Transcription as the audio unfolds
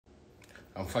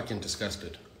I'm fucking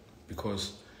disgusted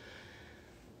because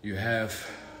you have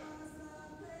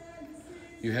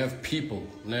people,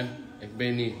 ne?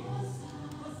 Ekubeni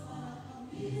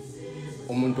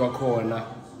umuntu wakhona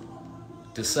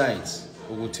decides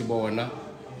ukuthi bona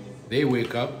they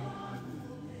wake up,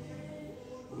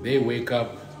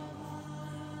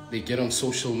 they get on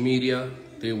social media,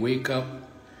 they wake up,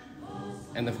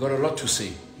 and they've got a lot to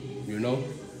say, you know?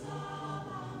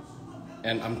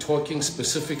 And I'm talking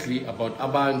specifically about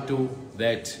abantu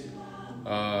that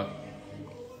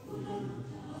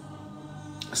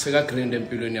sekagrand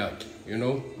empilweni yakhe, you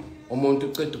know?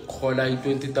 Umuntu uqeda ukukhola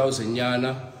i-20,000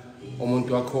 yana,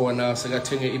 umuntu wakhona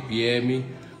sekathenge i-BM,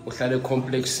 uhlale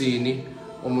complexini,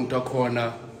 umuntu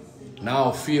wakhona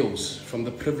now feels from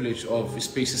the privilege of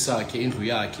space sakhe, indlu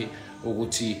yakhe,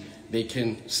 ukuthi they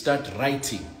can start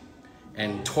writing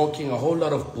and talking a whole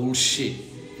lot of bullshit,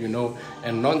 you know,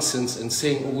 and nonsense, and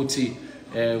saying ukuthi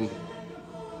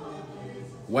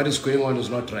what is going on is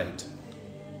not right.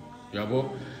 Yabo?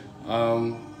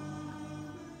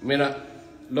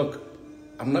 Look,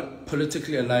 I'm not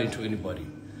politically aligned to anybody.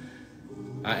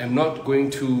 I am not going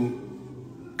to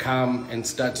come and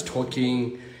start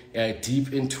talking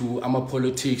deep into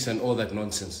politics and all that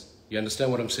nonsense. You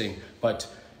understand what I'm saying? But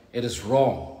it is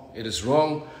wrong. It is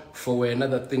wrong for where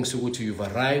another thinks you've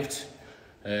arrived,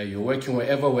 you're working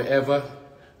wherever,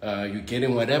 you're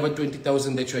getting whatever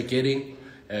 20,000 that you're getting,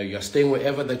 you're staying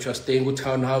wherever that you're staying with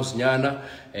townhouse nyana,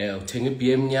 tengi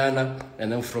BM nyana,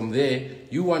 and then from there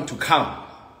you want to come.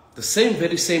 The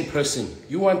very same person,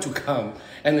 you want to come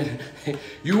and then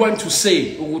you want to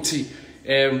say, Uguti,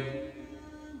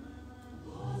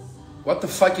 what the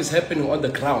fuck is happening on the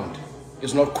ground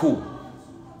is not cool.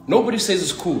 Nobody says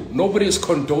it's cool. Nobody is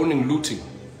condoning looting.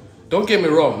 Don't get me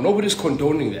wrong. Nobody's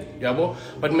condoning that. Yeah,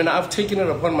 but I've taken it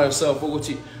upon myself,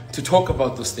 Uguti, to talk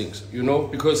about those things, you know,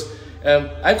 because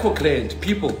I co-create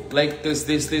people like this,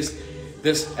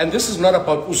 and this is not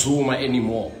about Uzuma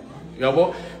anymore.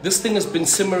 Yeah, this thing has been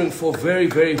simmering for a very,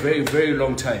 very, very, very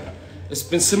long time. It's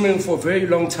been simmering for a very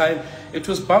long time. It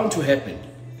was bound to happen.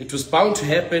 It was bound to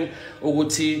happen.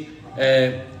 Uguti,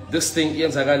 this thing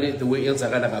yenzakale the way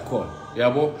yenzakala ngakhona.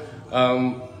 Yabo,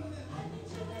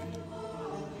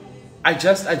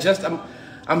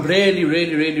 I'm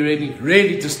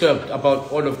really disturbed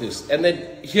about all of this. And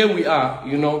then here we are,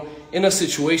 you know, in a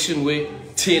situation where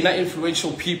Tina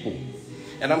influential people,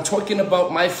 and I'm talking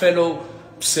about my fellow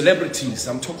celebrities,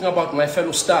 I'm talking about my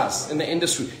fellow stars in the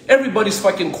industry. Everybody's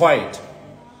fucking quiet.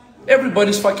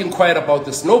 Everybody's fucking quiet about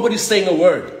this. Nobody's saying a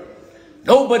word.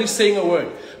 Nobody's saying a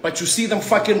word. But you see them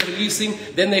fucking releasing,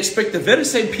 then they expect the very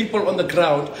same people on the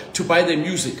ground to buy their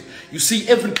music. You see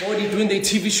everybody doing their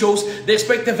TV shows, they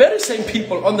expect the very same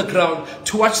people on the ground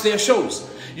to watch their shows.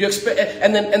 You expect,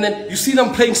 and then you see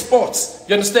them playing sports.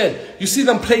 You understand? You see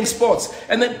them playing sports,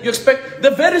 and then you expect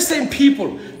the very same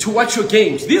people to watch your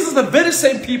games. These are the very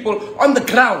same people on the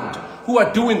ground who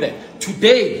are doing that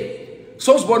today.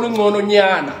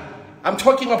 I'm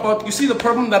talking about, you see the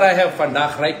problem that I have,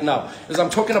 Vandag, right now, is I'm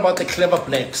talking about the clever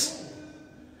blacks.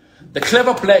 The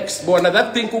clever blacks, bona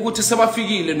that thing ukuthi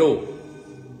sebafikile no.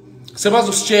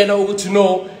 Sebazositshela ukuthi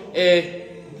no,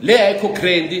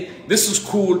 this is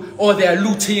cool, or they are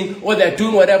looting, or they are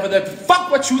doing whatever. That fuck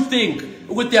what you think,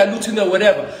 with they are looting or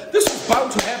whatever. This is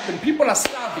bound to happen. People are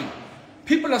starving.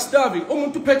 People are starving.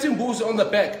 Umuntu petting bulls on the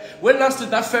back. When last did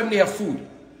that family have food?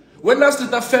 When last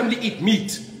did that family eat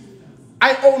meat?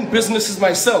 I own businesses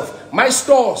myself. My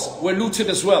stores were looted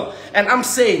as well. And I'm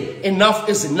saying enough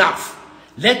is enough.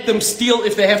 Let them steal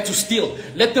if they have to steal.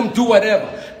 Let them do whatever.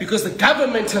 Because the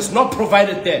government has not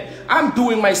provided that. I'm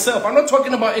doing myself. I'm not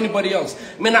talking about anybody else.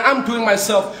 I'm doing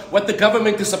myself what the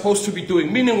government is supposed to be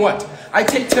doing. Meaning what? I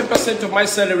take 10% of my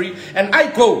salary and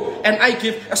I go and I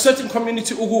give a certain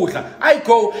community ukudla. I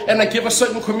go and I give a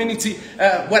certain community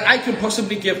what I can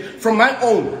possibly give from my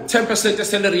own 10% of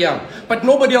salary. But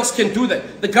nobody else can do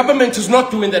that. The government is not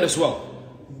doing that as well.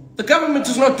 The government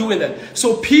is not doing that.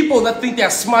 So people that think they are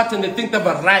smart and they think they've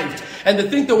arrived and they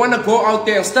think they want to go out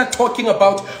there and start talking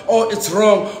about, oh, it's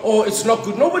wrong, or it's not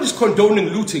good. Nobody's condoning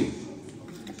looting.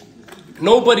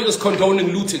 Nobody is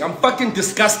condoning looting. I'm fucking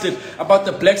disgusted about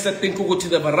the blacks that think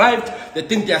they've arrived, they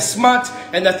think they're smart,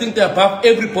 and they think they're above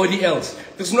everybody else.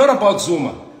 It's not about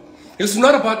Zuma. It's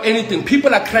not about anything.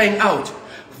 People are crying out.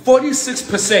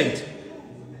 46%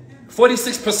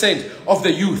 of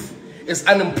the youth is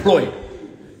unemployed.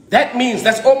 That means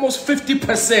that's almost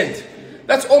 50%.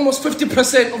 That's almost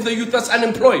 50% of the youth that's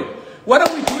unemployed. What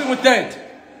are we doing with that?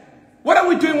 What are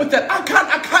we doing with that? I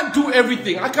can't do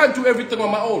everything. I can't do everything on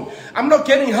my own. I'm not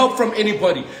getting help from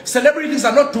anybody. Celebrities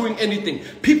are not doing anything.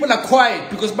 People are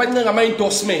quiet because I'm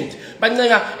endorsement.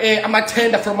 I'm a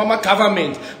tender from my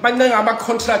government. I'm a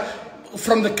contract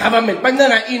from the government.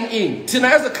 Tina,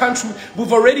 as a country,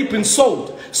 we've already been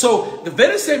sold. So the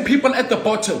very same people at the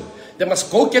bottom, they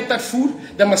must go get that food.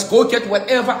 They must go get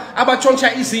whatever.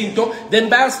 Then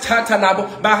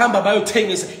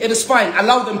it is fine.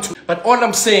 Allow them to. But all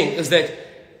I'm saying is that,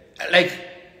 like,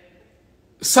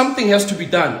 something has to be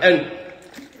done. And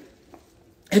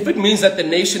if it means that the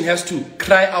nation has to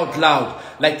cry out loud,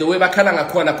 like the way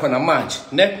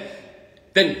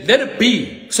then let it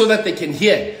be so that they can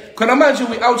hear. Imagine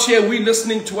we out here, we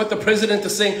listening to what the president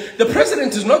is saying. The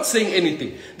president is not saying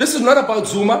anything. This is not about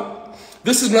Zuma.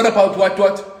 This is not about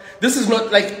what. This is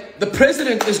not like, the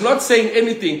president is not saying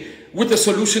anything with the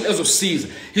solution as of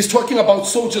seas. He's talking about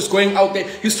soldiers going out there.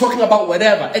 He's talking about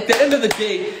whatever. At the end of the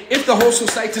day, if the whole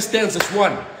society stands as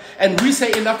one, and we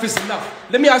say enough is enough,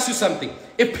 let me ask you something.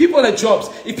 If people had jobs,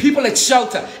 if people had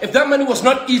shelter, if that money was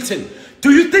not eaten,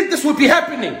 do you think this would be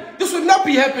happening? This would not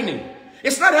be happening.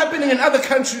 It's not happening in other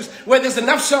countries where there's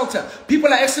enough shelter.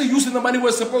 People are actually using the money where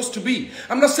it's supposed to be.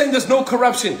 I'm not saying there's no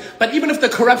corruption, but even if the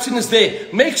corruption is there,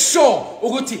 make sure,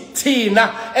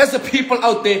 Tina, as the people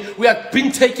out there, we are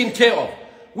being taken care of.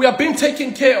 We are being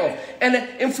taken care of. And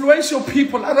influential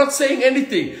people are not saying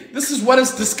anything. This is what is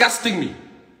disgusting me.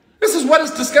 This is what is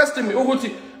disgusting me.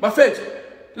 My friend,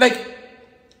 like,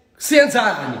 these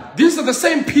are the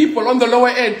same people on the lower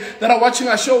end that are watching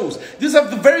our shows. These are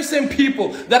the very same people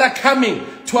that are coming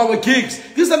to our gigs.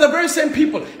 These are the very same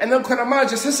people. And then from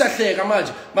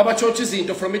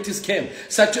it is came.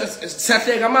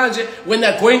 When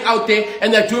they're going out there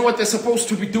and they're doing what they're supposed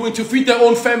to be doing to feed their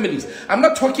own families. I'm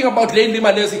not talking about Lady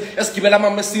Malezi,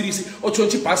 or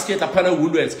Chonchi Basket,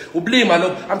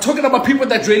 I'm talking about people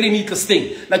that really need this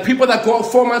thing. Like people that go out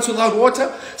 4 months without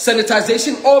water,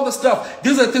 sanitization, all the stuff.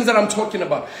 These are the things that I'm talking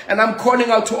about. And I'm calling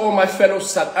out to all my fellow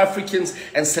South Africans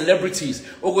and celebrities.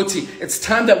 It's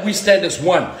time that we stand as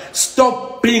one.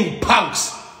 Stop being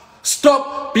punks.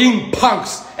 Stop being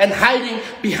punks and hiding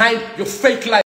behind your fake life.